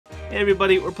Hey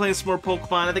everybody, we're playing some more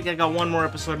Pokemon. I think I got one more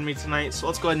episode in me tonight, so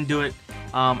let's go ahead and do it.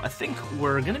 I think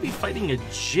we're going to be fighting a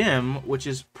gym, which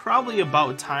is probably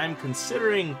about time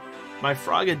considering my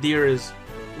Frogadier is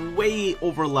way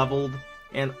over leveled,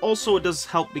 and also it does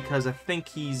help because I think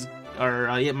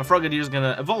my Frogadier is going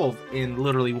to evolve in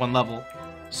literally one level.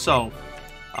 So,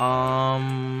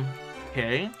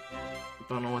 okay.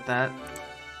 Don't know what that.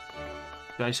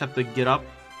 Do I just have to get up?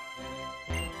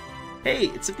 Hey,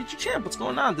 it's a future champ. What's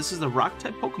going on? This is the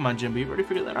Rock-type Pokemon gym. You've already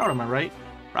figured that out, am I right?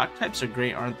 Rock types are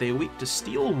great, aren't they? Weak to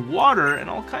steel, water, and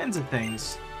all kinds of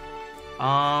things.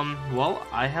 Well,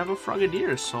 I have a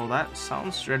Frogadier, so that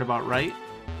sounds straight about right.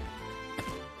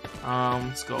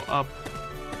 Let's go up.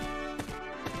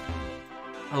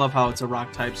 I love how it's a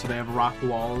rock type, so they have rock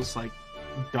walls, like,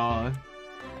 duh.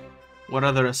 What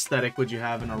other aesthetic would you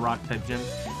have in a rock type gym?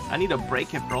 I need a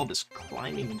break after all this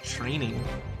climbing and training.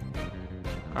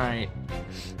 Alright.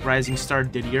 Rising Star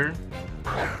Didier.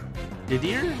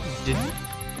 Didier?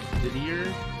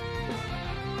 Didier?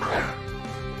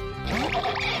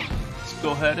 Let's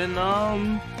go ahead and,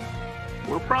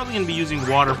 we're probably going to be using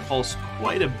Water Pulse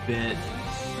quite a bit.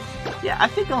 Yeah, I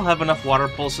think I'll have enough Water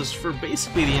Pulses for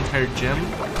basically the entire gym.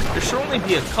 There should only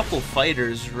be a couple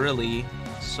fighters, really.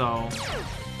 So,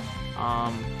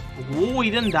 whoa,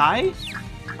 he didn't die?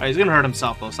 Oh, he's gonna hurt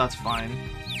himself, though, so that's fine.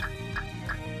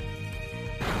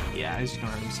 Yeah, he's gonna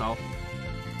hurt himself.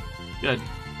 Good.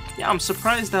 Yeah, I'm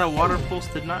surprised that Water Pulse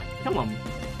did not kill him.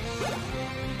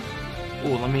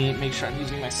 Oh, let me make sure I'm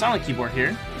using my Sonic keyboard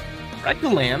here.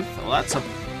 Regalanth. Well, that's a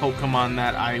Pokemon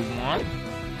that I want.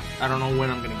 I don't know when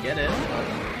I'm gonna get it.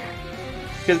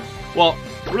 Because, well,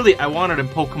 really, I want it in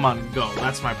Pokemon Go.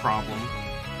 That's my problem.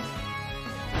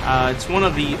 It's one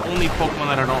of the only Pokemon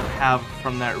that I don't have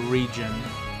from that region.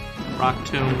 Rock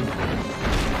Tomb.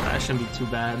 That shouldn't be too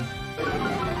bad.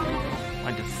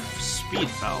 My speed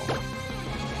fell.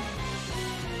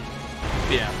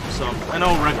 Yeah, so I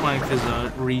know Regalanth is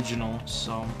a regional,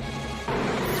 so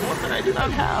it's one that I do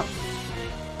not have.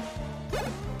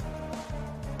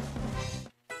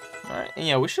 Alright, and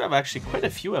yeah, we should have actually quite a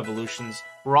few evolutions.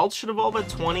 Ralt should evolve at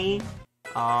 20.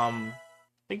 I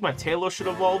think my Talos should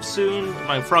evolve soon.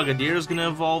 My Frogadier is gonna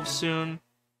evolve soon.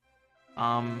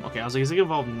 Okay, I was like, is it gonna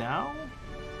evolve now?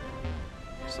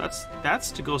 So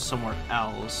that's to go somewhere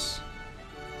else.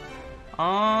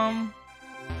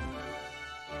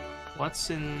 What's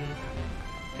in...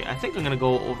 Okay, I think I'm gonna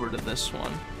go over to this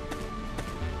one.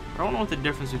 I don't know what the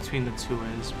difference between the two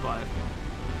is, but...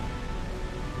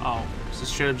 Oh, is this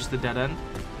straight up just a dead end?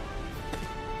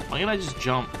 Why can't I just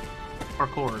jump?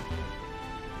 Parkour.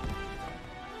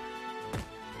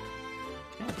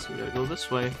 Okay, so we gotta go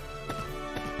this way.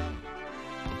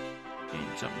 Okay,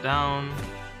 jump down.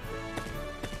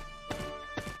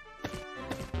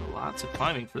 Lots of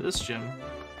climbing for this gym.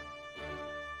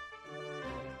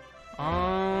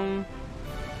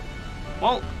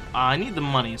 Well, I need the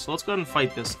money, so let's go ahead and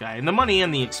fight this guy. And the money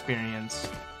and the experience.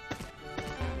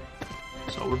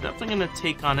 So we're definitely going to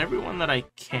take on everyone that I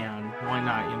can. Why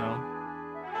not, you know?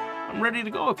 I'm ready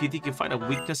to go. If you think you find a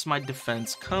weakness in my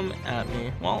defense, come at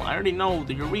me. Well, I already know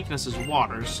that your weakness is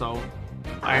water, so...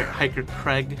 Hiker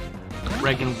Craig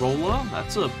Reganrola?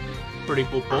 That's a pretty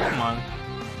cool Pokemon.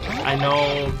 I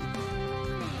know...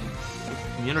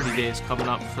 Community Day is coming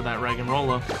up for that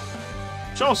Reganrola.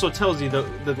 Which also tells you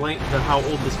how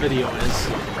old this video is.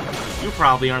 You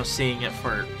probably aren't seeing it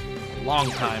for a long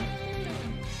time.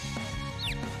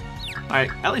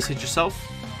 Alright, at least hit yourself.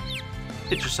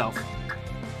 Hit yourself.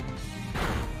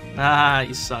 Ah,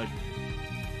 you suck.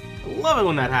 I love it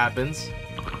when that happens.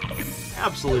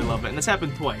 Absolutely love it. And it's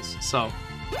happened twice, so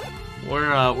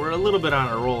we're a little bit on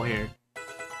a roll here.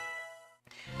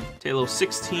 Talos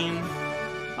 16.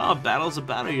 Oh, battle's a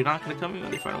battle. You're not going to come in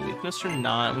whether you find a weakness or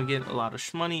not. We get a lot of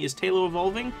shmoney. Is Talos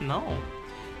evolving? No.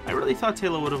 I really thought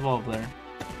Talos would evolve there.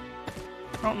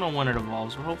 I don't know when it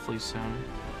evolves, but hopefully soon.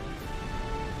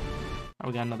 Oh,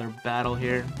 we got another battle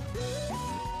here.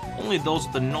 Only those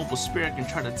with the noble spirit can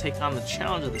try to take on the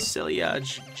challenge of the Celia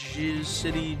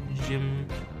City Gym.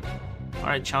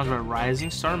 Alright, challenge by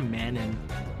Rising Star Manon.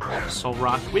 Soul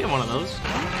Rock. We have one of those.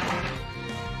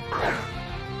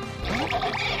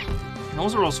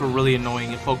 Those are also really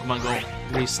annoying in Pokemon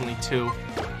Go recently too,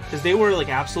 because they were like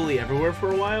absolutely everywhere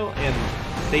for a while, and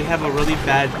they have a really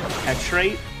bad catch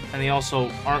rate, and they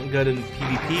also aren't good in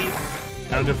PvP,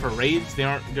 they aren't good for raids, they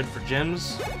aren't good for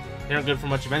gyms, they aren't good for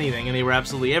much of anything, and they were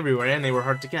absolutely everywhere, and they were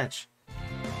hard to catch.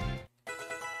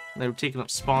 They were taking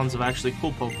up spawns of actually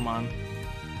cool Pokemon.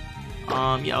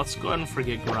 Yeah, let's go ahead and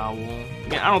forget Growl.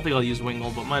 Yeah, I don't think I'll use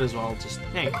Wingull, but might as well just...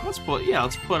 Hey, let's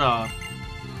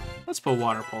put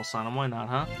Water Pulse on him, why not,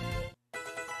 huh?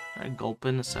 Alright,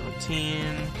 Gulpin, a 17.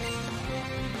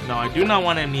 No, I do not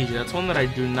want Amnesia. That's one that I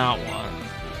do not want.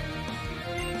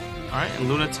 Alright, and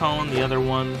Lunatone, the other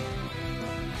one.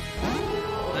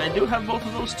 And I do have both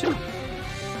of those too.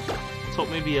 Let's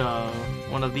hope maybe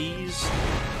one of these.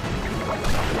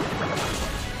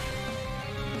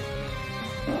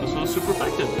 This one's super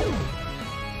effective.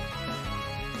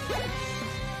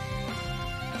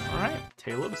 Alright,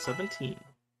 Taylor to 17.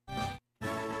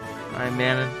 Alright,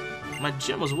 man. My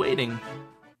gym was waiting.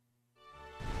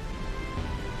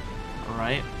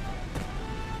 Alright.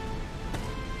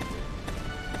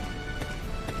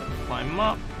 Climb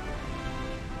up.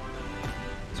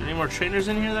 Is there any more trainers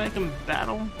in here that I can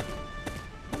battle?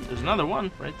 There's another one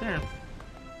right there.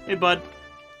 Hey, bud.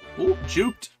 Ooh,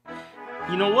 juked.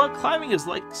 You know what? Climbing is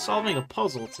like solving a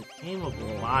puzzle. It's a game of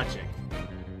logic.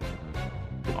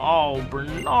 Oh,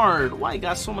 Bernard, why you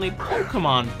got so many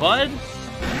Pokemon, bud?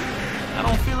 I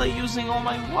don't feel like using all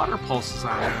my water pulses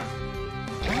on it.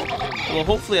 Well,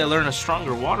 hopefully I learn a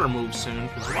stronger water move soon,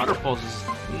 because water pulse is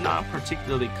not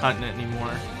particularly cutting it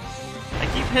anymore. I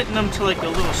keep hitting them to like a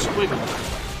little squiggle.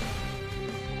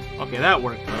 Okay, that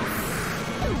worked though.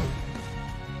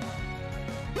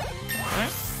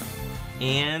 Alright.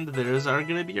 And there's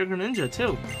gonna be our Greninja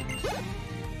too.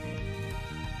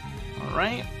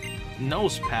 Alright.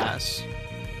 Nose pass.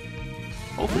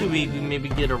 Hopefully we maybe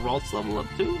get a Ralts level up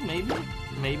too, maybe?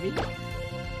 Maybe?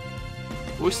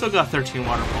 We still got 13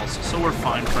 water pulses, so we're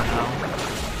fine for now.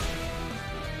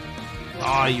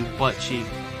 Aw, you butt cheek.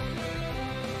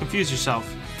 Confuse yourself.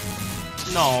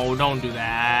 No, don't do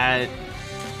that.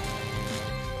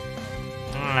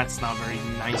 That's not very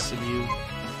nice of you.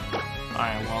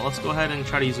 Alright, well, let's go ahead and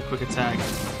try to use a quick attack.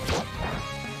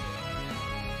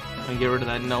 And get rid of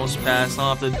that nose pass.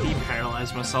 I'll have to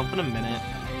de-paralyze myself in a minute.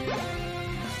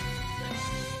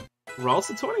 Ralts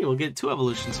to 20, we'll get 2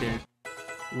 evolutions here.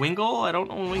 Wingull, I don't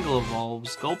know when Wingull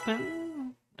evolves.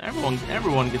 Gulpin,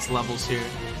 everyone gets levels here.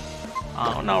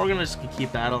 Oh no, we're gonna just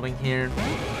keep battling here.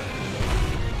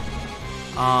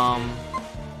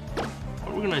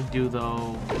 What we're gonna do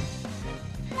though?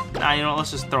 Nah, you know,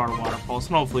 let's just throw our water pulse,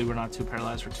 and hopefully we're not too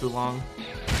paralyzed for too long.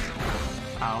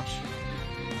 Ouch.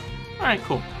 Alright,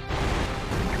 cool.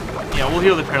 Yeah, we'll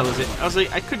heal the paralyzation. I was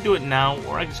like, I could do it now,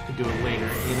 or I just could do it later,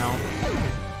 you know?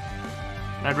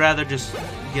 And I'd rather just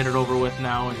get it over with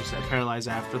now and just paralyze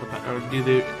after the or do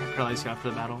the paralyze after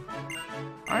the battle.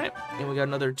 Alright, and we got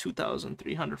another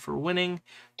 2,300 for winning.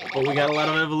 But we got a lot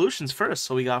of evolutions first.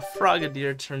 So we got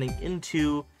Frogadier turning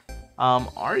into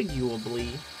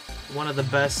arguably one of the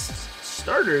best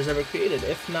starters ever created,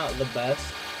 if not the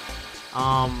best.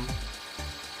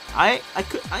 I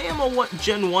am a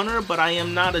Gen 1er, but I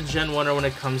am not a Gen 1er when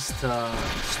it comes to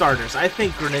starters. I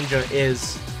think Greninja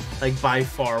is like by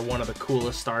far one of the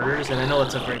coolest starters, and I know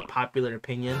it's a very popular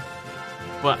opinion,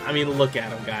 but I mean, look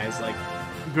at him, guys. Like,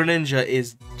 Greninja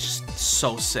is just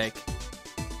so sick.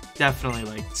 Definitely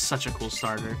like such a cool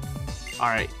starter. All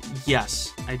right,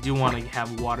 yes, I do want to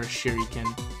have Water Shuriken.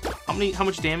 How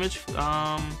much damage? Do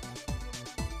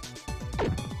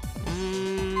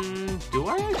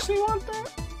I actually want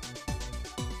that?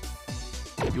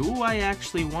 Do I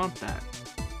actually want that?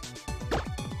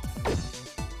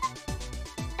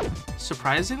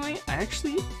 Surprisingly, I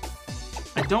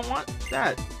don't want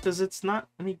that, because it's not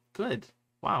any good.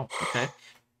 Wow, okay. Here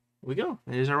we go.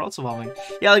 There's our Ralts evolving.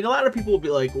 Yeah, like, a lot of people will be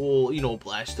like, well, you know,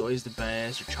 Blastoise the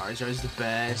best, or Charizard's the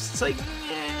best. It's like,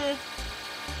 eh.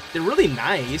 They're really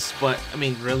nice, but, I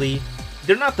mean, really,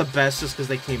 they're not the best just because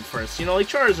they came first. You know, like,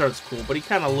 Charizard's cool, but he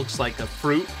kind of looks like a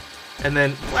fruit. And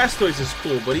then Blastoise is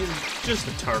cool, but he's just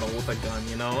a turtle with a gun,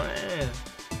 you know? Eh.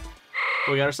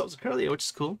 We got ourselves a Curlia, which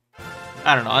is cool.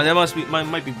 I don't know. That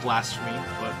might be blasphemy,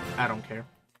 but I don't care.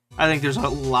 I think there's a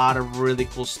lot of really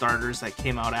cool starters that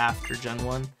came out after Gen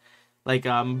 1. Like,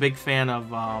 I'm a big fan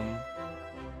of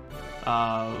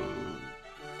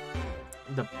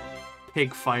the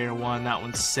Pig Fire one. That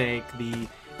one's sick. The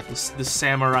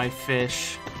Samurai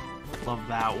Fish. Love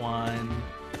that one.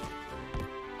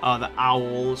 The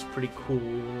Owl is pretty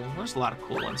cool. There's a lot of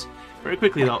cool ones. Very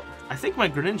quickly, though, I think my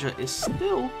Greninja is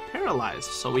still paralyzed,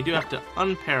 so we do have to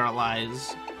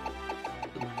unparalyze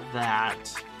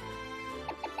that.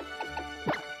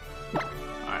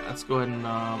 Alright, let's go ahead and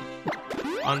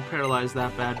unparalyze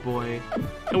that bad boy.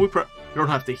 And we don't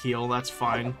have to heal, that's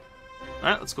fine.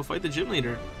 Alright, let's go fight the gym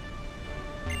leader.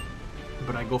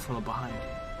 But I go from the behind.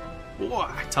 Whoa,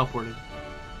 I teleported.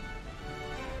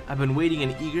 I've been waiting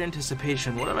in eager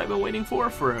anticipation. What have I been waiting for?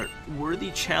 For a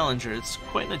worthy challenger. It's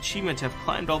quite an achievement to have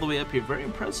climbed all the way up here. Very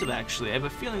impressive, actually. I have a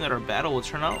feeling that our battle will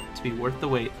turn out to be worth the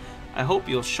wait. I hope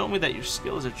you'll show me that your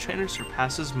skill as a trainer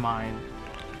surpasses mine.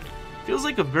 Feels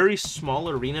like a very small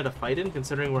arena to fight in,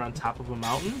 considering we're on top of a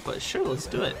mountain, but sure, let's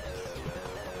do it.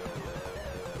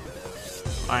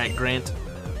 Alright, Grant.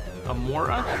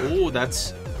 Amora? Oh,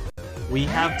 that's... We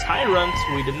have Tyrant.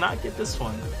 We did not get this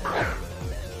one.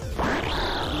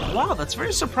 Wow, that's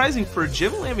very surprising for a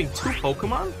gym only having 2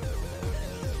 Pokemon.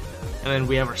 And then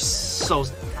we have our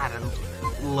God, I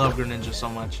love Greninja so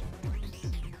much.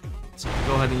 So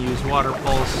go ahead and use Water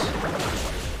Pulse.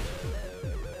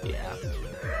 Yeah.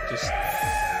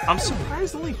 I'm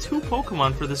surprised only 2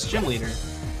 Pokemon for this gym leader.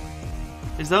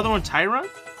 Is the other one Tyrant?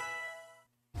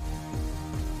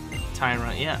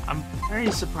 Tyrant, yeah. I'm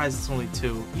very surprised it's only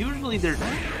 2. Usually they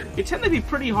tend to be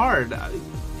pretty hard.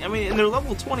 I mean, and they're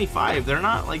level 25. They're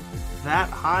not like that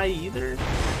high either.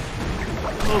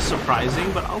 A little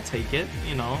surprising, but I'll take it.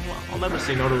 You know, I'll never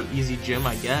say no to an easy gym,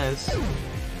 I guess.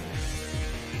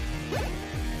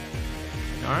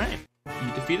 Alright.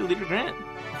 You defeated Leader Grant.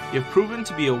 You have proven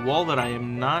to be a wall that I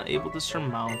am not able to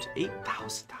surmount.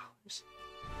 $8,000.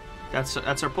 That's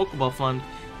our Pokeball fund.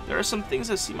 There are some things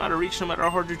that seem out of reach no matter how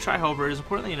hard you try, however, it is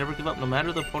important that you never give up no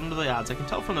matter the opponent or the odds. I can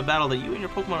tell from the battle that you and your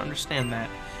Pokemon understand that.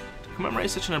 To commemorate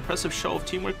such an impressive show of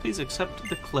teamwork, please accept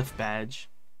the Cliff Badge.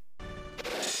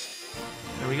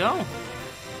 There we go.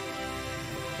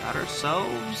 Got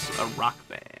ourselves a Rock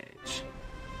Badge.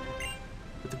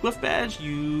 With the Cliff Badge,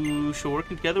 you shall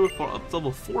working together with up to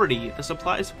level 40. This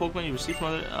applies to Pokemon you receive from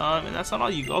other... and that's not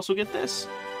all. You also get this.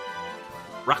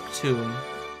 Rock Tomb.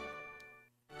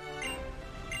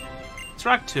 It's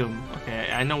Rock Tomb.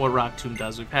 Okay, I know what Rock Tomb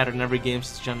does. We've had it in every game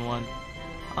since Gen 1.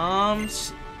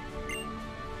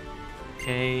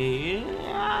 Okay.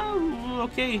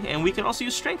 Okay, and we can also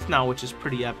use Strength now, which is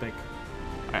pretty epic.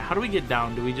 Alright, how do we get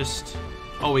down? Do we just...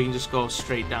 Oh, we can just go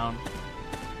straight down.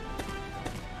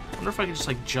 I wonder if I can just,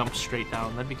 like, jump straight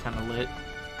down. That'd be kind of lit.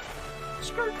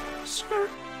 Skirt, skirt.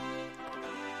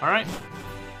 Alright.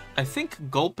 I think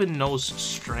Gulpin knows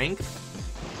Strength.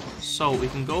 So we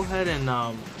can go ahead and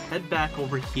head back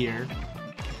over here.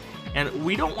 And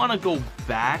we don't want to go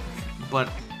back, but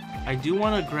I do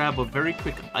want to grab a very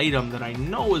quick item that I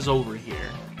know is over here.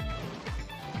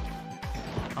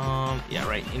 Yeah,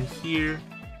 right in here.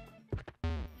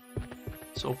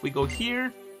 So if we go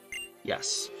here,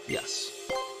 yes, yes.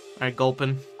 Alright,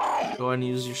 Gulpin, go ahead and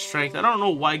use your Strength. I don't know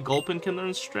why Gulpin can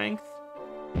learn Strength.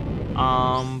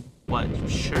 But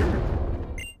sure.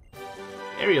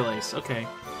 Aerial Ace, okay.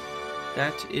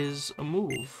 That is a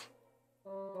move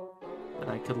that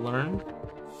I could learn.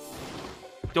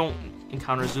 Don't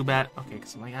encounter Zubat. Okay,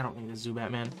 because I'm like, I don't need a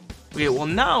Zubat, man. Okay, well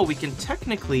now we can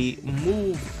technically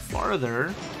move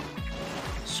farther.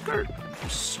 Skirt,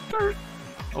 skirt.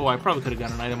 Oh, I probably could have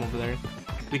got an item over there.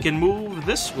 We can move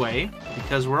this way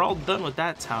because we're all done with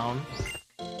that town.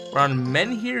 We're on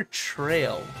Menhir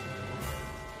Trail.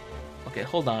 Okay,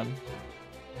 hold on.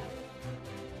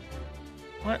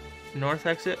 What? North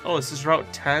exit? Oh, this is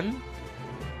Route 10?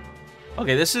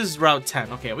 Okay, this is Route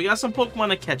 10. Okay, we got some Pokemon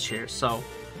to catch here, so...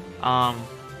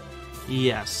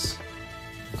 yes.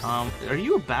 Are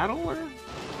you a battler?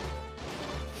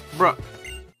 Bruh.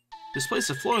 This place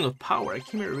is flowing with power. I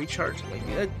came here to recharge. Like,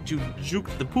 that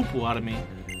juked the poo-poo out of me.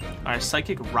 Alright,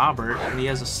 Psychic Robert, and he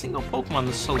has a single Pokemon,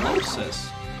 the Solosis.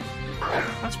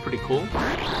 That's pretty cool.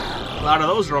 A lot of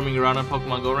those roaming around on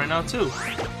Pokemon Go right now, too.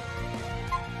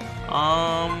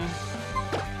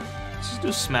 Let's just do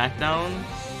Smackdown.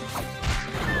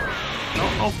 I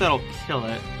don't know if that'll kill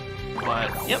it, but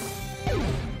yep.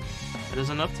 That is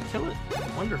enough to kill it.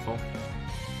 Wonderful.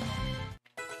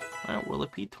 Alright,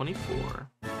 Willipede 24.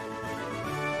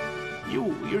 You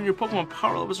and your Pokemon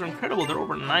power levels are incredible. They're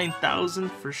over 9,000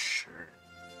 for sure.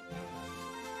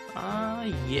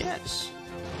 Yes.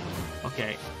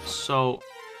 Okay, so...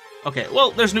 Okay,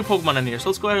 well, there's new Pokemon in here, so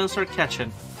let's go ahead and start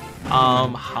catching.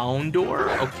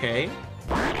 Houndour, okay.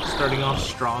 Starting off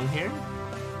strong here.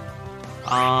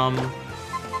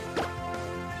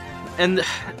 And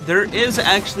there is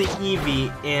actually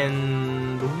Eevee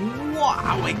in...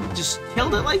 Wow, I just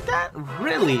killed it like that?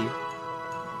 Really?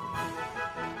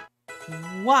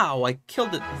 Wow, I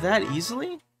killed it that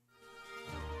easily?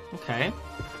 Okay.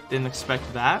 Didn't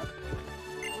expect that.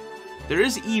 There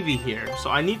is Eevee here, so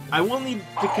I will need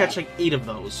to catch like 8 of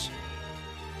those.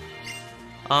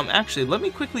 Actually, let me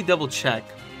quickly double check.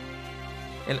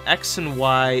 In X and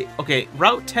Y... Okay,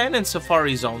 Route 10 and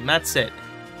Safari Zone, that's it.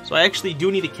 So I actually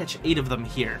do need to catch 8 of them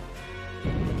here.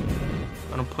 I'm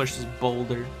gonna push this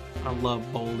boulder. I love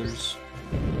boulders.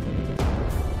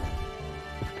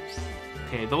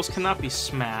 Okay, those cannot be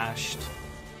smashed.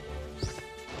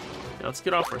 Okay, let's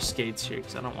get off our skates here,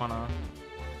 because I don't want to...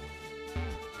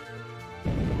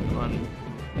 Run.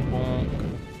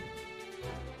 Bonk.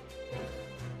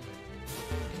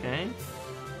 Okay.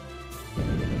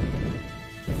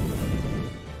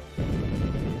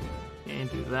 Okay,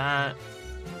 do that.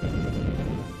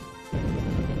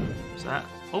 Is that...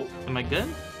 Oh, am I good?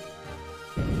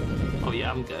 Oh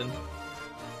yeah, I'm good.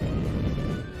 There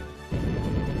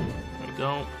we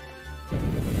go.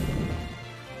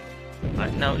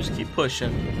 Alright, now just keep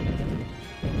pushing.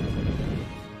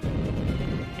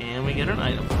 And we get an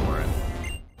item for it.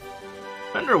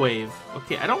 Fender Wave.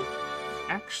 Okay, I don't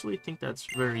actually think that's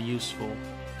very useful.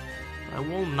 I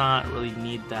will not really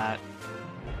need that.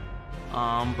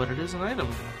 But it is an item.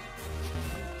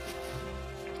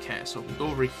 Okay, so we'll go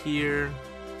over here.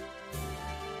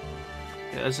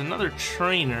 Okay, there's another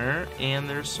trainer, and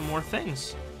there's some more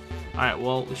things. Alright,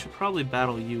 well, we should probably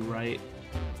battle you, right?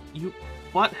 You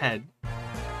butthead.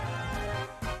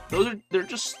 They're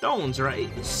just stones, right?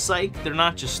 Psych, they're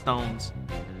not just stones.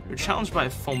 You're challenged by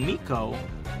Fomiko.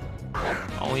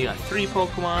 Oh, you got 3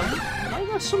 Pokemon. Why you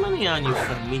got so many on you,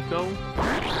 Fomiko?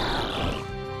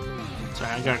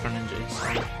 Sorry, I got Greninja.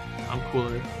 Sorry. I'm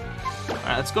cooler.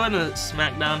 Alright, let's go ahead and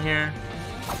smack down here.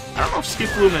 I don't know if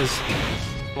Skiploom is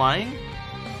flying.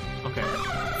 Okay.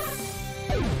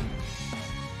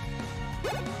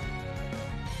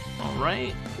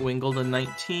 Alright, Wingull to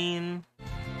 19.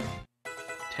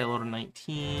 Taillow to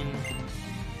 19.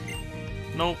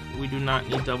 Nope, we do not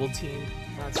need double team.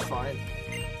 That's fine.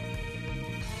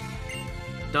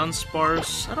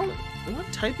 Dunsparce. I don't...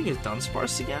 What typing is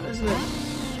Dunsparce again?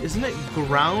 Isn't it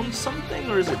ground something,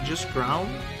 or is it just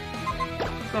ground?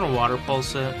 I'm gonna water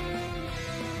pulse it.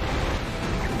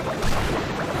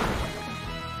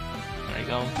 There you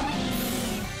go.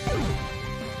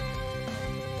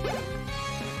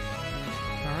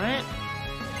 Alright.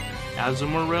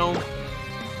 Azumarill.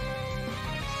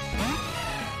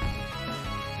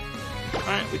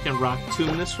 Alright, we can Rock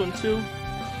Tomb this one too.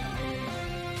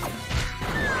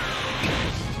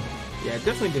 Yeah,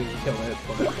 definitely didn't kill it,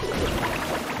 but...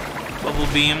 Bubble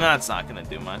Beam, that's not gonna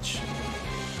do much.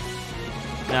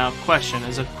 Now, question,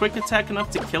 is a quick attack enough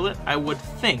to kill it? I would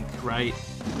think, right?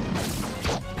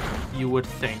 You would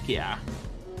think, yeah.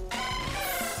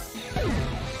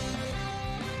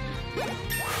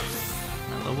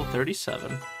 At level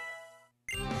 37.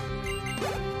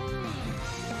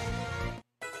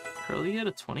 Curly at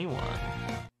a 21.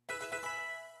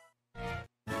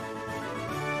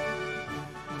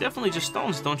 Definitely just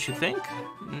stones, don't you think?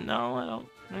 No, I don't.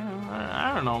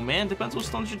 I don't know, man. Depends what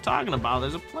stones you're talking about.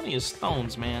 There's plenty of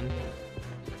stones, man.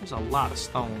 There's a lot of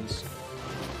stones.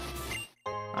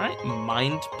 Alright,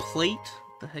 Mind Plate.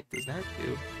 What the heck does that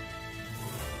do?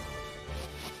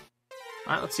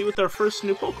 Alright, let's see what our first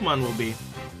new Pokemon will be.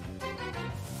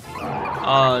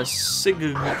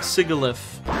 Sigilyph.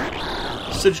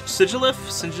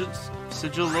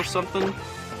 Sigil something?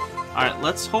 Alright,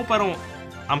 let's hope I don't...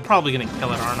 I'm probably gonna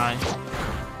kill it, aren't I?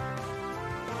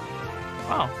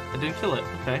 Wow, I didn't kill it.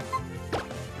 Okay.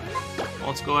 Well,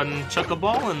 let's go ahead and chuck a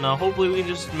ball, and hopefully we can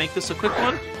just make this a quick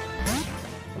one.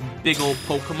 Big old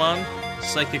Pokemon.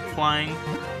 Psychic Flying.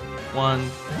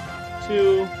 1,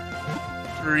 2,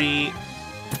 3.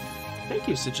 Thank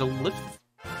you, Sigilife.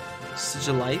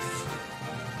 Sigileaf.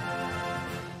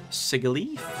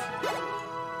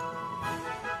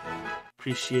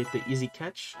 Appreciate the easy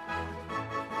catch.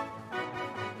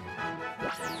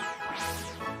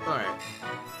 Alright.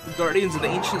 Guardians of the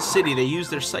Ancient City. They use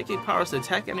their psychic powers to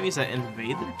attack enemies that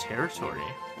invade their territory.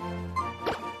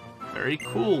 Very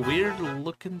cool. Weird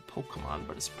looking Pokemon,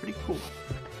 but it's pretty cool.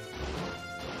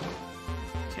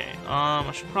 Okay,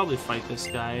 I should probably fight this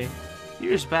guy.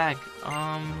 Years back,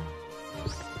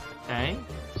 okay.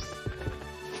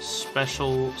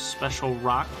 Special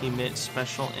rock, emit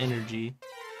special energy.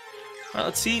 Alright,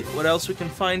 let's see what else we can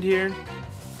find here.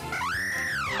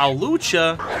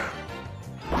 Hawlucha.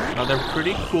 Another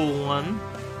pretty cool one.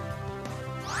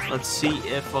 Let's see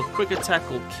if a quick attack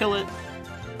will kill it.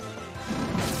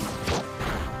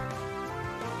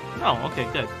 Oh, okay,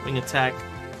 good. Wing attack.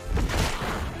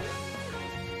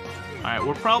 Alright,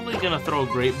 we're probably gonna throw a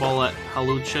Great Ball at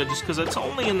Hawlucha just because it's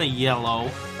only in the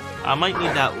yellow. I might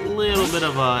need that little bit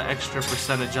of a extra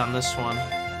percentage on this one.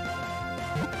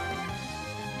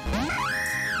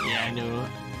 Yeah, I knew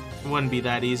it wouldn't be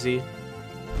that easy.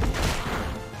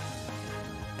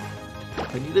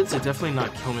 I needed to definitely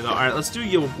not kill me though. Alright, let's do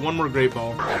you one more Great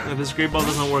Ball. If this Great Ball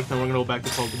doesn't work, then we're gonna go back to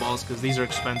Pokeballs because these are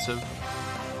expensive.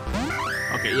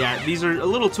 Okay, yeah, these are a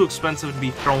little too expensive to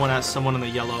be throwing at someone in the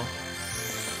yellow.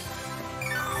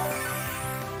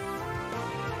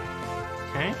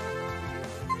 Okay.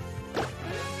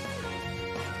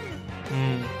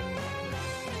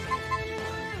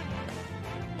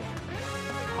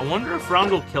 I wonder if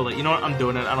round will kill it. You know what? I'm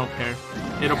doing it. I don't care.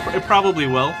 It probably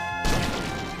will.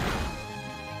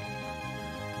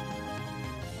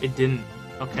 It didn't.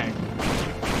 Okay.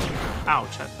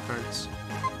 Ouch, that hurts.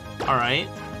 Alright.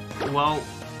 Well,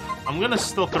 I'm gonna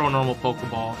still throw a normal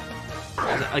Pokeball.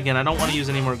 Again, I don't want to use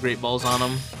any more Great Balls on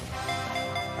him.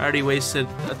 I already wasted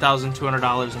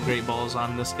 $1,200 in Great Balls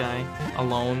on this guy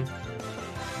alone.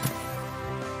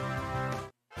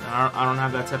 I don't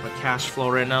have that type of cash flow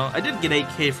right now. I did get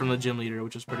 8K from the gym leader,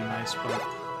 which is pretty nice, but...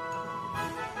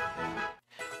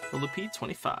 Millipede,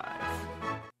 25.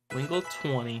 Wingull,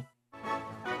 20.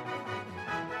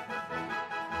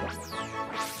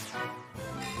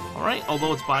 Alright,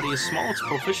 although its body is small, its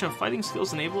proficient fighting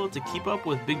skills enable it to keep up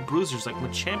with big bruisers like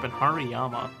Machamp and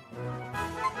Hariyama.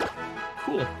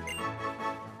 Cool.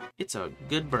 It's a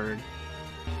good bird.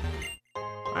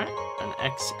 Alright, an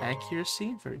X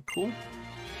accuracy, very cool.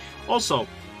 Also,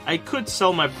 I could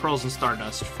sell my Pearls and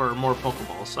Stardust for more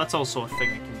Pokeballs, so that's also a thing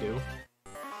I can do.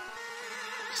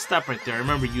 Stop right there, I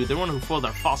remember you, the one who foiled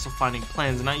our fossil finding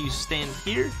plans, and now you stand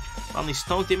here? On these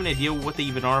stones, do you have an idea what they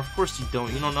even are? Of course you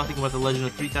don't. You know nothing about the legend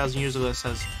of 3,000 years ago that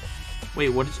says... Wait,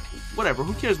 what is... Whatever,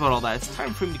 who cares about all that? It's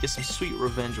time for me to get some sweet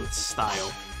revenge with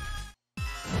style.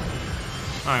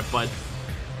 Alright, bud.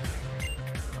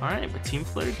 Alright, but Team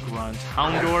Flare, Grunt.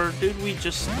 Houndour, dude,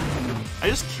 I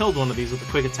just killed one of these with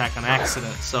a quick attack on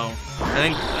accident, so... I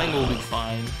think we'll be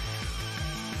fine.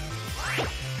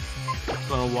 I'm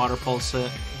gonna Water Pulse it.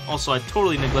 Also, I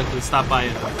totally neglected to stop by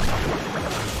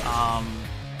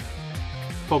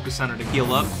Focus Center to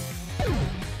heal up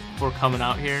before coming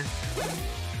out here.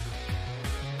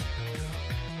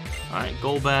 Alright,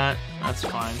 Golbat. That's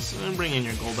fine. So I'm gonna bring in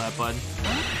your Golbat, bud.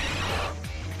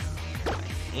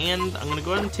 And I'm gonna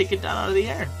go ahead and take it down out of the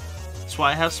air. That's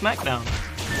why I have Smackdown.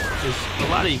 Because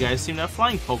a lot of you guys seem to have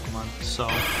flying Pokemon, so...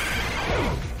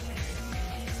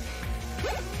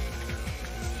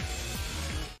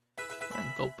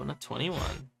 Alright, Gulpin a 21.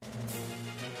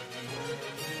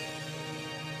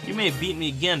 You may have beaten me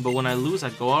again, but when I lose, I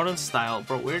go out in style.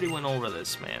 Bro, we already went over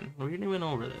this, man. We already went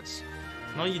over this.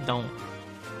 No, you don't.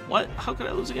 What? How could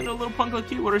I lose again to a little punk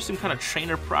like you? What, are some kind of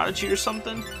trainer prodigy or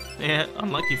something? Yeah,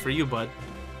 unlucky for you, bud.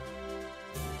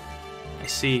 I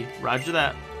see. Roger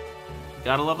that.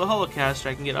 Gotta love the Holocaster.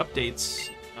 I can get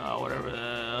updates.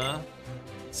 Whatever.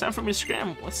 It's time for me to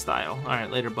scram. What style?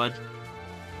 Alright, later, bud.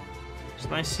 It's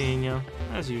nice seeing you,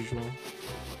 as usual.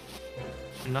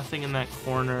 Nothing in that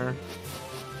corner.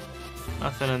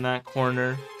 Nothing in that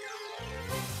corner.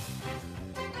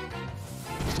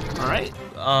 Alright,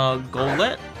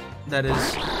 Golett. That is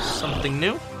something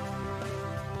new.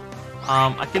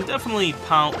 I can definitely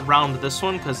round this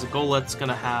one because the Golett's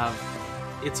gonna have...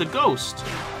 It's a ghost.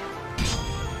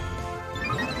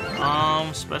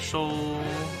 Special...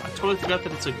 I totally forgot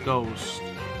that it's a ghost.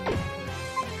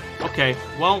 Okay,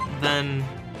 well, then...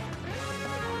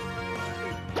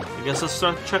 I guess let's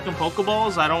start checking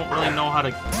Pokeballs. I don't really know how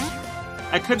to...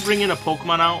 I could bring in a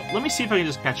Pokemon out. Let me see if I can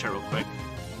just catch it real quick.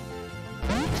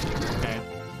 Okay.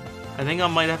 I think I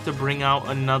might have to bring out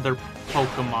another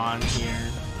Pokemon here.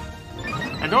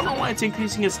 I don't know why it's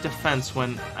increasing its defense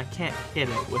when I can't hit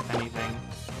it with anything.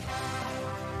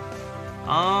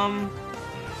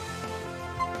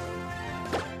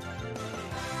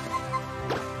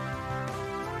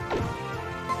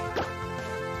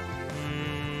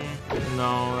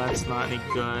 No, that's not any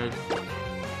good.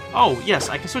 Oh, yes,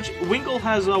 I can switch. Wingull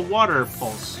has a Water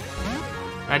Pulse.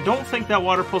 I don't think that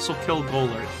Water Pulse will kill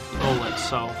Golett,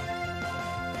 so...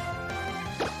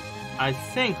 I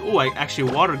think... Oh,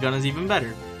 actually, Water Gun is even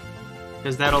better.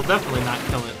 Because that'll definitely not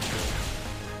kill it.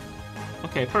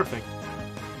 Okay, perfect.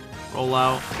 Roll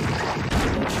out.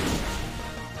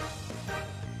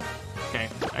 Okay,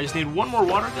 I just need one more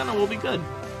Water Gun and we'll be good.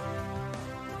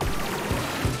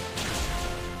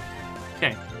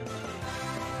 Okay.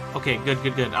 Okay, good,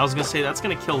 good, good. I was gonna say that's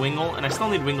gonna kill Wingull, and I still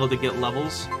need Wingull to get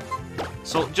levels.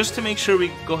 So just to make sure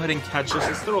we go ahead and catch this,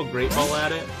 let's throw a Great Ball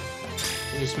at it.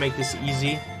 And just make this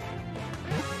easy.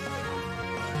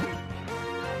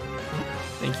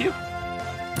 Thank you.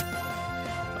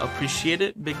 Appreciate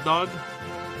it, big dog.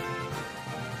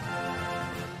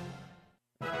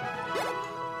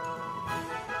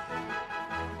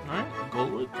 Alright,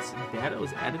 Golett's data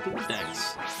was added to the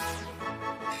dex.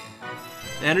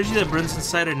 The energy that burns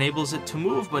inside enables it to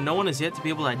move, but no one has yet to be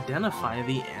able to identify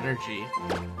the energy.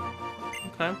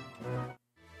 Okay.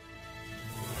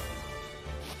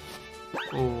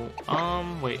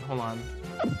 Oh, wait, hold on.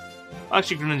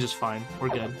 Actually, Greninja's fine. We're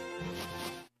good.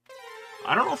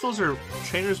 I don't know if those are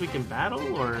trainers we can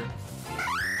battle, or...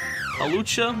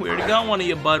 Alucha, we already got one of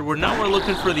you, bud. Now we're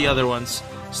looking for the other ones.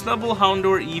 Snubbull,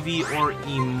 Houndour, Eevee, or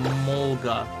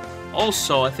Emolga.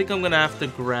 Also, I think I'm gonna have to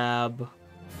grab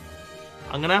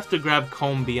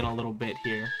Combee in a little bit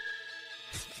here.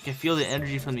 I can feel the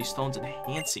energy from these stones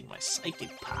enhancing my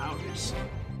psychic powers.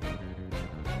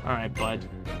 Alright, bud.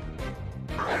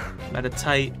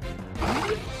 Meditite.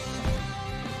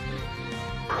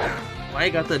 Why I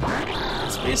got the...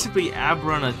 It's basically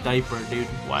Abra in a diaper, dude.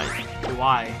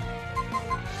 Why?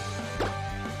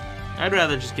 I'd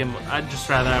rather just give him... I'd just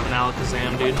rather have an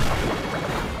Alakazam, dude.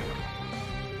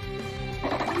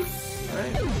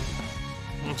 Alright.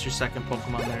 What's your second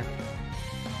Pokemon there?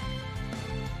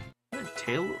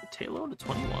 Tailo to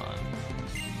 21.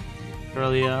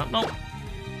 Earlier, nope.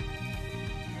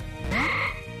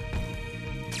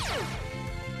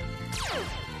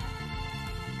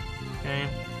 Okay.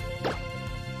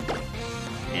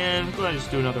 And go ahead and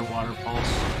just do another Water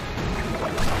Pulse.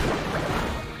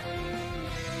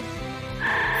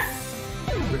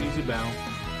 Pretty easy battle.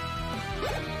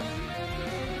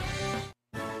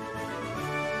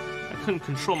 I couldn't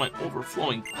control my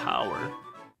overflowing power.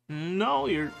 No,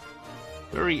 you're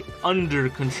very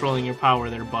under-controlling your power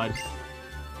there, bud.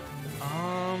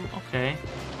 Okay.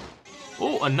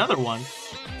 Oh, another one.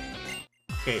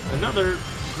 Okay, another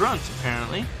grunt,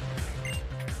 apparently.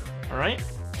 Alright,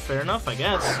 fair enough, I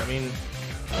guess. I mean,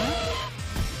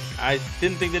 I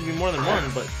didn't think there'd be more than one,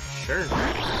 but sure.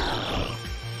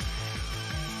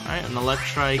 Alright, an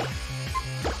Electrike.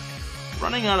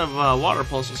 Running out of Water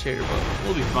Pulses here, but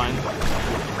we'll be fine.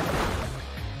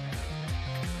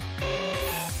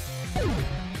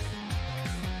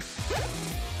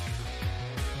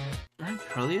 Alright,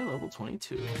 Kirlia, level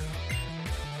 22.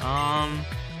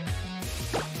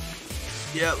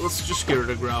 Yeah, let's just get rid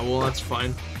of Growl, that's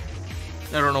fine.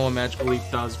 I don't know what Magical Leaf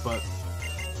does, but...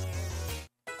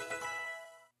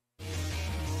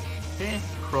 Okay,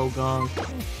 Croagunk,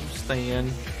 stay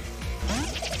in.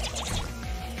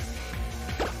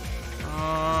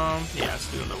 Yeah,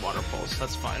 let's do another Water Pulse,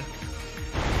 that's fine.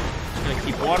 Just gonna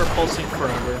keep Water Pulsing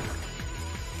forever.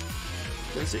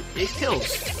 Because it kills,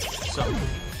 so...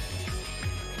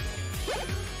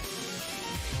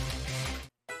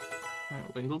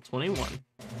 Alright, Wingull 21.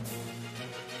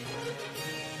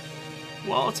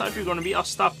 Well, it's how you're going to be. I'll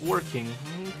stop working.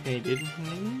 Okay, dude.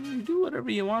 You do whatever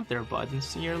you want there, bud.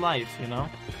 It's your life, you know?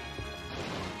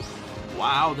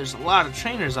 Wow, there's a lot of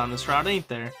trainers on this route, ain't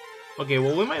there? Okay,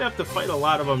 well, we might have to fight a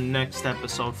lot of them next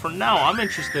episode. For now, I'm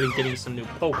interested in getting some new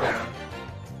Pokemon.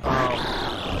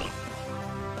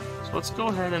 So let's go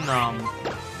ahead and,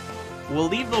 we'll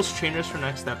leave those trainers for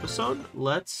next episode.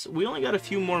 We only got a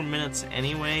few more minutes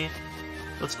anyway.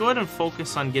 Let's go ahead and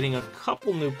focus on getting a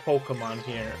couple new Pokemon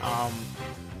here.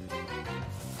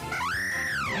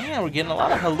 Man, we're getting a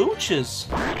lot of Haluches.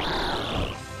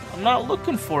 I'm not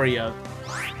looking for you.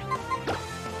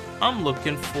 I'm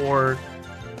looking for...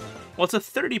 Well, it's a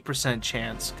 30%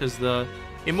 chance, because the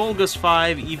Emolga's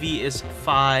 5, Eevee is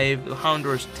 5, the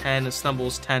Houndour's 10, the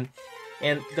Snubbull's 10.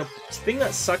 And the thing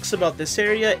that sucks about this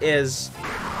area is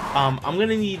I'm going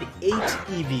to need 8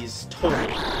 Eevees total.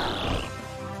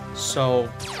 So,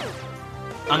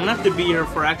 I'm gonna have to be here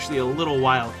for actually a little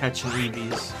while catching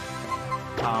Eevees.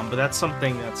 But that's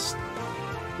something that's,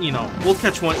 you know, we'll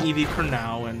catch one Eevee for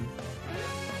now and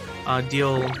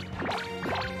deal...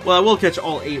 Well, I will catch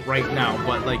all 8 right now,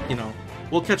 but, like, you know,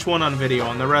 we'll catch one on video,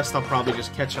 and the rest I'll probably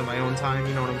just catch on my own time,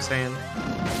 you know what I'm saying?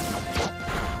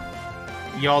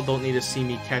 Y'all don't need to see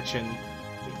me catching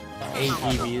 8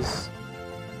 Eevees.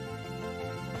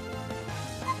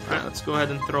 Alright, let's go ahead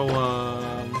and throw,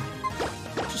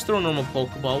 just throw a normal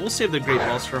Pokeball. We'll save the Great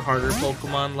Balls for harder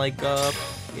Pokemon like,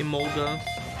 Emolga.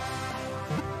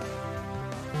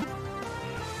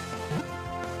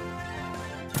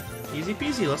 Easy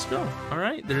peasy, let's go.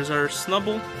 Alright, there's our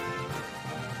Snubbull.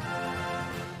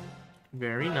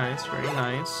 Very nice, very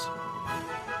nice.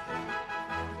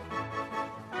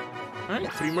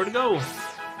 Alright, 3 more to go.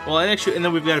 Well, and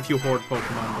then we've got a few Horde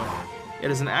Pokemon, but... It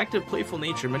has an active, playful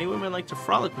nature. Many women like to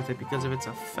frolic with it because of its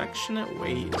affectionate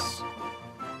ways.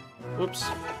 Whoops.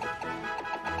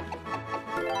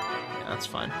 Yeah, that's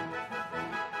fine.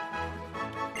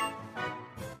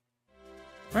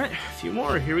 Alright, a few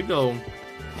more. Here we go.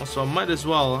 Also, I might as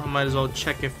well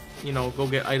check if, you know, go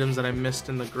get items that I missed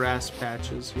in the grass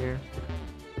patches here.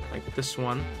 Like this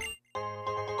one.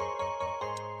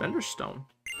 Thunderstone.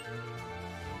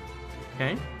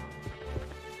 Okay.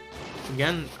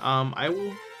 Again, I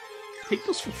will take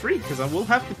those for free, because I will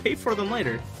have to pay for them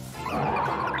later.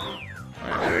 Alright,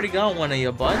 I already got one of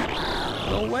you, bud.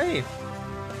 Go away.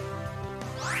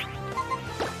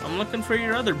 I'm looking for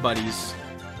your other buddies.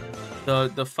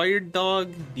 The Fire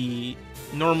Dog, the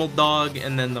normal dog,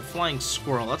 and then the flying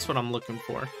squirrel. That's what I'm looking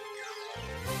for.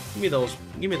 Give me those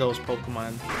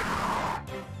Pokemon.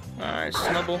 Alright,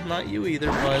 Snubble, not you either,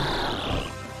 bud.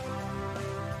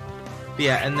 But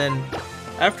yeah, and then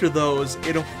after those,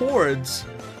 in hordes,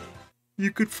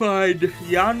 you could find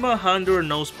Yanma, Houndour,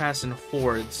 Nosepass, and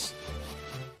hordes.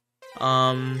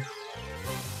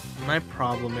 My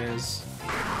problem is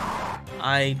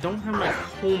I don't have my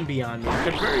Combee on me. I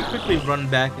could very quickly run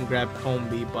back and grab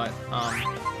Combee, but you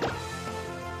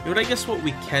know what, I guess what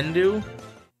we can do,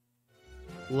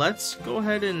 let's go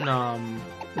ahead and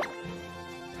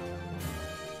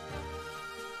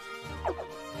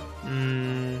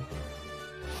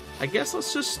I guess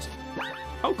let's just,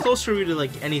 how close are we to like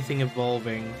anything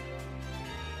evolving?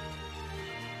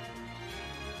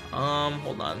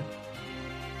 Hold on.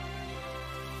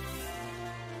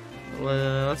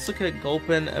 Let's look at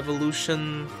Gulpin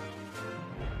evolution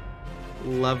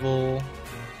level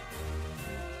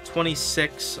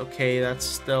 26. Okay, that's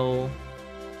still.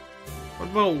 What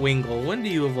about Wingull? When do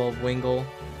you evolve, Wingull?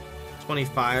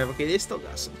 25. Okay, they still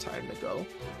got some time to go.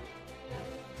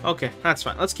 Okay, that's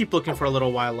fine. Let's keep looking for a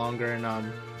little while longer, and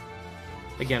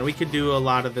again, we could do a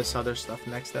lot of this other stuff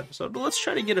next episode, but let's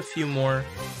try to get a few more.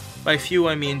 By few,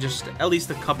 I mean just at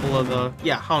least a couple of the...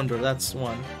 Yeah, Houndour, that's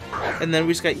one. And then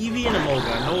we just got Eevee and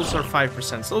Emolga, and those are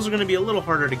 5%, so those are going to be a little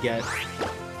harder to get.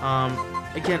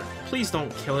 Again, please don't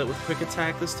kill it with Quick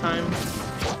Attack this time.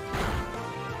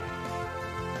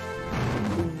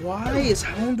 Why is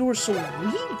Houndour so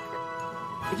weak?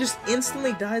 It just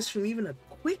instantly dies from even a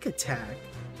Quick Attack.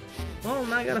 Well,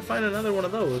 now I gotta find another one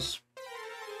of those.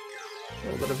 A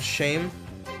little bit of a shame.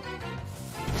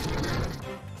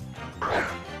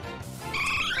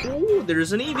 Ooh,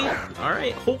 there's an Eevee.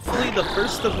 Alright, hopefully the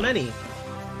first of many.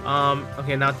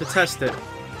 Okay, now to test it.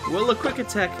 Will a Quick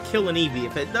Attack kill an Eevee?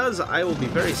 If it does, I will be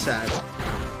very sad.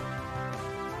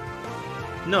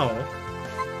 No.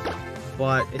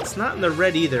 But it's not in the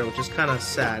red either, which is kind of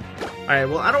sad. Alright,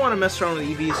 well, I don't want to mess around with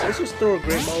Eevees, so let's just throw a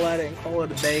Great Ball at it and call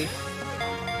it a day.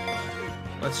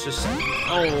 Let's just...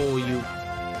 Oh, you...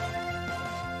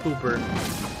 pooper.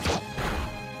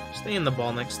 Stay in the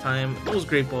ball next time. Those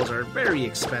Great Balls are very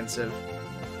expensive.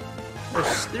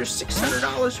 They're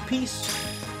 $600 a piece.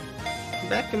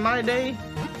 Back in my day.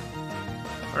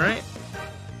 Alright.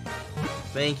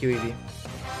 Thank you, Eevee.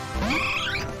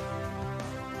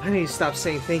 I need to stop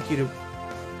saying thank you to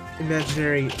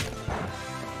imaginary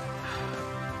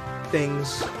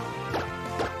things.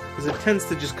 Because it tends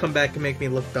to just come back and make me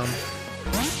look dumb.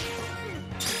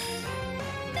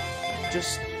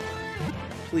 Just...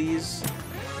 please...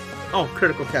 Oh,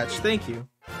 critical catch. Thank you.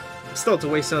 Still have to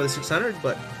waste another 600,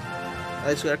 but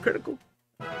I just got a critical.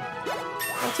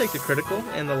 I'll take the critical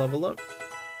and the level up.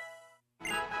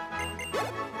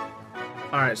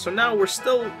 Alright, so now we're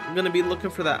still going to be looking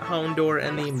for that Houndour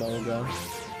and the Emolga.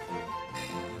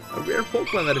 A rare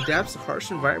Pokemon that adapts to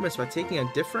harsh environments by taking on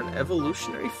different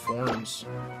evolutionary forms.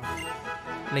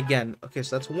 And again, okay,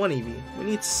 so that's one Eevee. We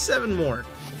need 7 more.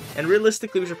 And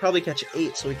realistically, we should probably catch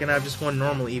 8 so we can have just one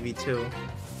normal Eevee too.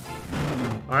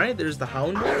 Alright, there's the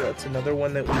Houndour. That's another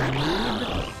one that we need.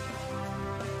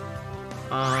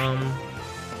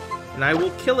 And I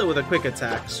will kill it with a Quick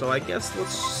Attack. So I guess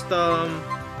let's just,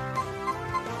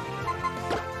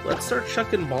 let's start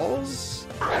chucking balls.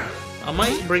 I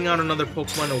might bring out another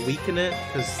Pokemon to weaken it,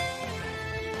 because...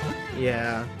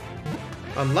 Yeah.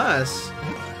 Unless...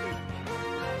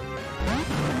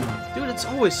 Dude, it's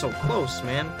always so close,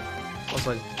 man.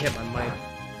 Also, I hit my mic.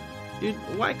 Dude,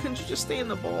 why couldn't you just stay in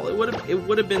the ball? It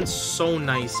would have been so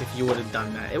nice if you would have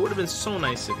done that. It would have been so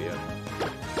nice of you.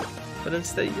 But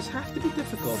instead, you just have to be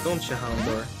difficult, don't you,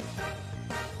 Houndour?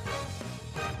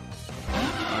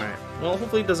 Alright. Well,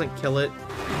 hopefully it doesn't kill it.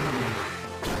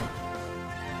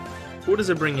 What does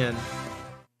it bring in?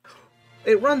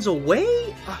 It runs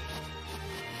away?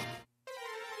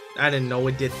 I didn't know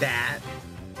it did that.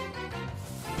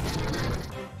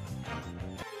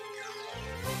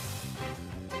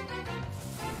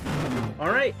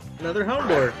 Alright, another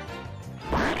Houndour.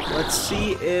 Let's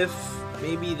see if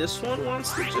maybe this one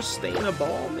wants to just stay in a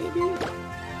ball, maybe?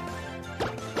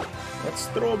 Let's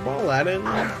throw a ball at it.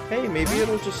 Hey, maybe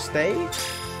it'll just stay?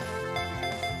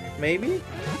 Maybe?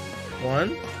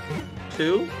 1,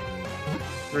 2,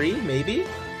 3, maybe?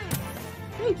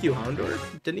 Thank you, Houndour.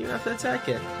 Didn't even have to attack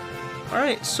it.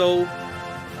 Alright, so...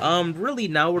 really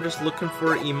now we're just looking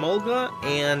for Emolga,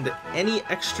 and any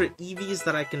extra Eevees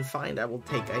that I can find I will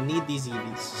take. I need these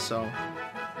Eevees, so...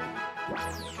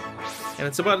 And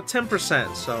it's about a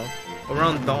 10%, so...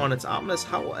 Around dawn, its ominous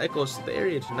howl echoes to the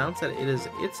area to announce that it is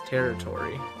its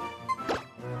territory.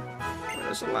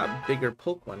 there's a lot bigger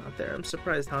Pokemon out there. I'm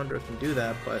surprised Houndour can do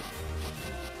that, but...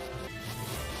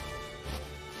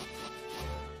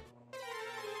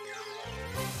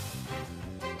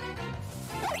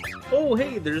 Oh,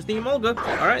 hey, there's the Emolga.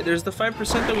 Alright, there's the 5%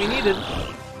 that we needed.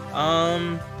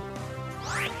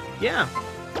 Yeah.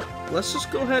 Let's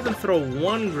just go ahead and throw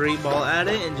one Great Ball at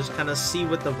it and just kind of see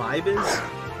what the vibe is.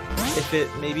 If it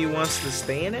maybe wants to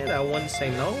stay in it, I wouldn't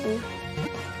say no.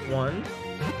 1,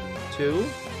 2,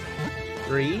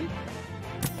 3.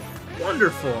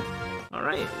 Wonderful.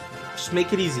 Alright. Just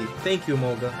make it easy. Thank you,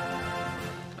 Emolga.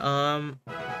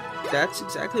 That's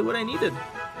exactly what I needed.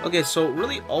 Okay, so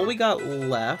really all we got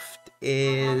left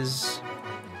is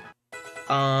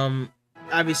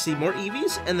obviously more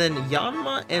Eevees, and then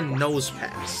Yanma and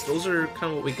Nosepass. Those are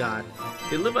kind of what we got.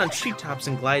 They live on treetops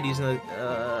and glides in the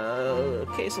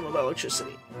okay, something about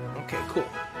electricity. Okay, cool.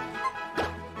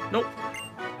 Nope.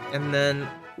 And then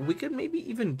we could maybe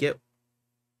even get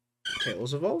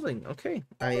Tails evolving. Okay.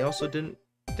 I also didn't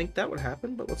think that would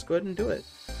happen, but let's go ahead and do it.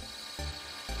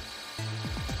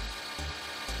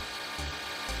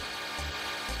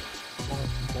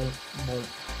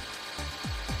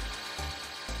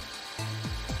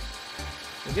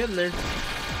 We're getting there.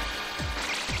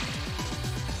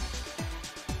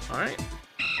 Alright.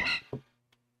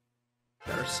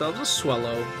 Got ourselves a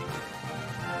Swellow.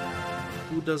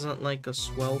 Who doesn't like a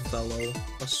swell fellow?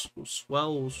 A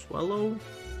swellow?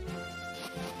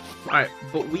 Alright,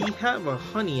 but we have a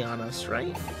honey on us,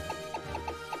 right?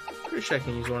 Pretty sure I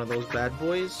can use one of those bad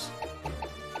boys.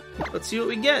 Let's see what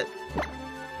we get.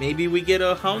 Maybe we get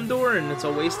a Houndour and it's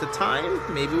a waste of time.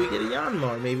 Maybe we get a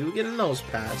Yanma, or maybe we get a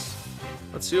Nosepass.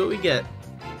 Let's see what we get.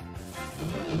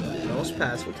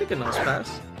 Nosepass. We'll take a Nosepass.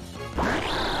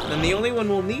 And the only one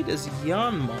we'll need is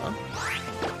Yanma.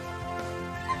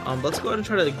 Let's go ahead and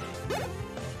try to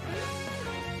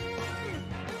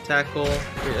tackle.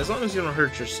 As long as you don't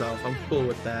hurt yourself, I'm cool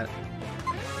with that.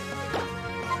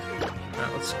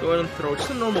 Alright, let's go ahead and throw just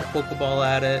a normal Pokeball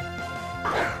at it.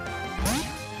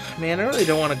 Man, I really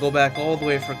don't want to go back all the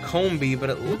way for Combee, but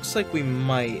it looks like we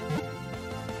might.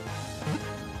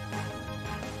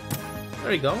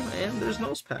 There you go, and there's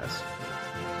Nosepass.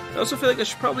 I also feel like I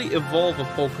should probably evolve a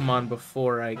Pokemon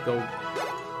before I go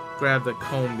grab the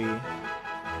Combee.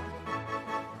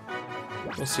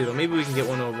 We'll see though, maybe we can get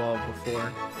one to evolve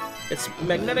before. Its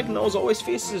magnetic nose always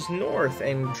faces north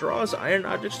and draws iron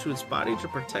objects to its body to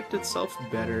protect itself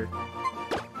better.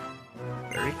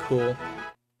 Very cool.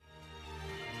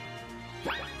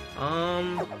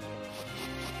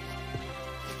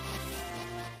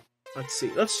 Let's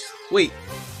see. Wait.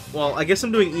 Well, I guess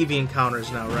I'm doing Eevee encounters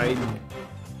now, right?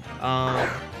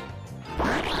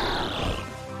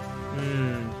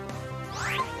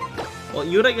 Well,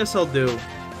 you know what I guess I'll do?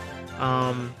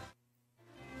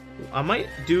 I might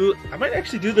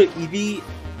actually do the Eevee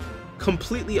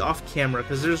completely off camera,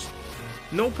 because there's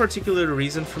no particular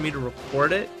reason for me to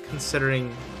record it,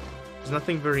 considering there's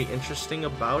nothing very interesting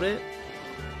about it.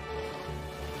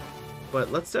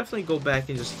 But let's definitely go back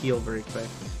and just heal very quick.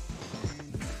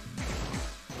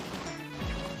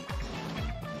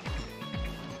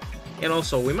 And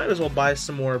also, we might as well buy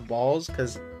some more balls,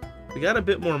 because we got a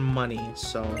bit more money,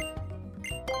 so...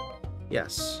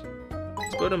 Yes.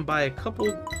 Let's go ahead and buy a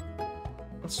couple...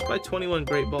 Let's buy 21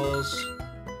 Great Balls.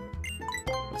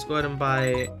 Let's go ahead and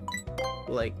buy,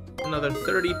 like, another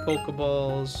 30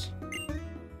 Pokeballs.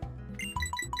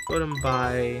 Go ahead and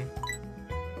buy...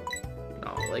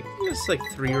 No, like, just like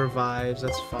 3 revives,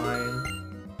 that's fine.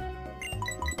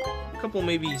 A couple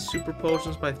maybe Super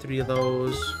Potions, buy 3 of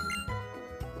those.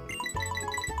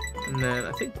 And then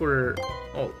I think we're...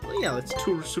 Oh, yeah, let's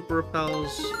 2 Super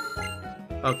Repels.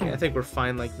 Okay, I think we're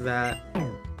fine like that.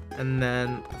 And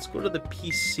then let's go to the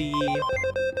PC.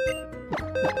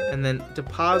 And then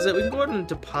deposit. We can go ahead and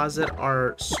deposit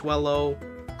our Swellow.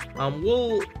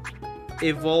 We'll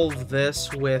evolve this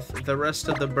with the rest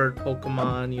of the bird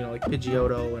Pokemon, you know, like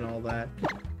Pidgeotto and all that.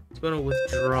 Let's go to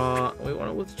withdraw. We want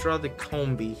to withdraw the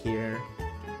Combee here.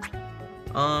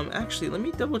 Actually, let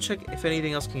me double check if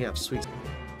anything else can get up. Sweet.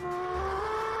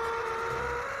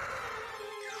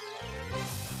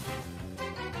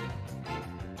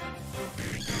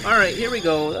 Alright, here we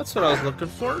go. That's what I was looking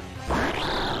for.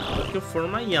 Looking for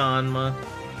my Yanma.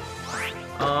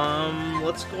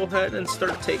 Let's go ahead and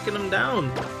start taking them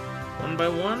down. One by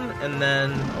one, and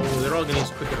then... Oh, they're all gonna use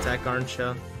Quick Attack, aren't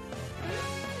ya?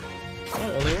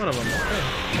 Oh, only one of them. Okay.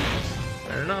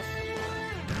 Fair enough.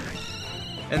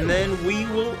 And then we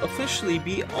will officially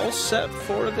be all set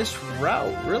for this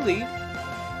route, really.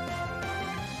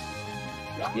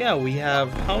 Yeah, we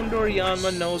have Houndour,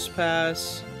 Yanma,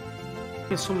 Nosepass.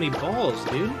 So many balls,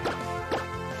 dude.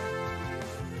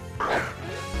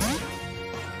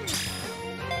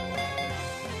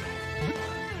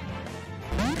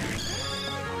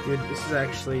 Dude, this is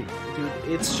actually... Dude,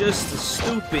 it's just a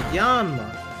stupid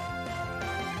Yanma.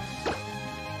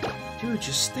 Dude,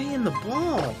 just stay in the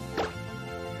ball.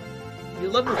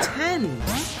 You're level 10.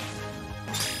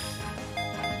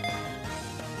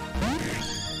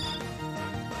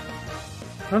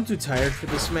 I'm too tired for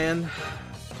this, man.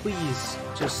 Please,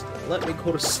 just let me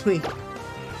go to sleep.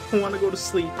 I want to go to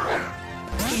sleep.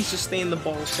 Please just stay in the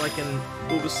ball so I can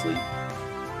go to sleep.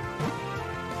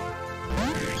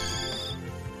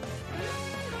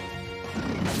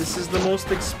 This is the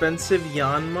most expensive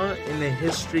Yanma in the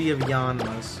history of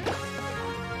Yanmas.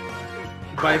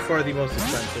 By far the most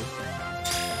expensive.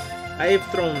 I have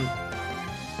thrown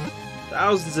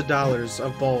thousands of dollars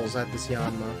of balls at this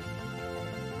Yanma.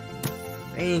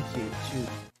 Thank you, dude.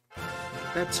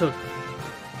 That took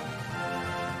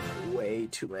way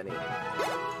too many.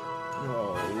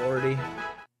 Oh, lordy.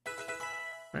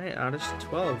 Alright, Oddish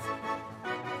 12.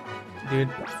 Dude,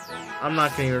 I'm not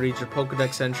gonna even read your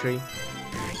Pokedex entry.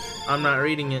 I'm not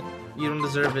reading it. You don't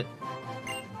deserve it.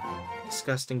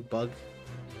 Disgusting bug.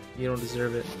 You don't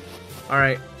deserve it.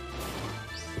 Alright.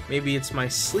 Maybe it's my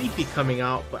sleepy coming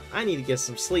out, but I need to get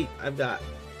some sleep. I've got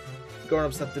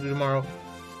grown-up stuff to do tomorrow.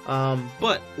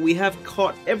 But we have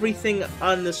caught everything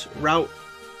on this route,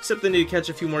 except I need to catch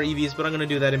a few more EVs, but I'm going to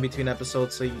do that in between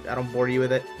episodes so I don't bore you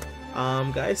with it.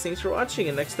 Guys, thanks for watching,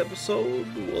 and next episode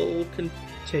we'll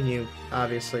continue,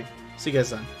 obviously. See you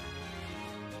guys then.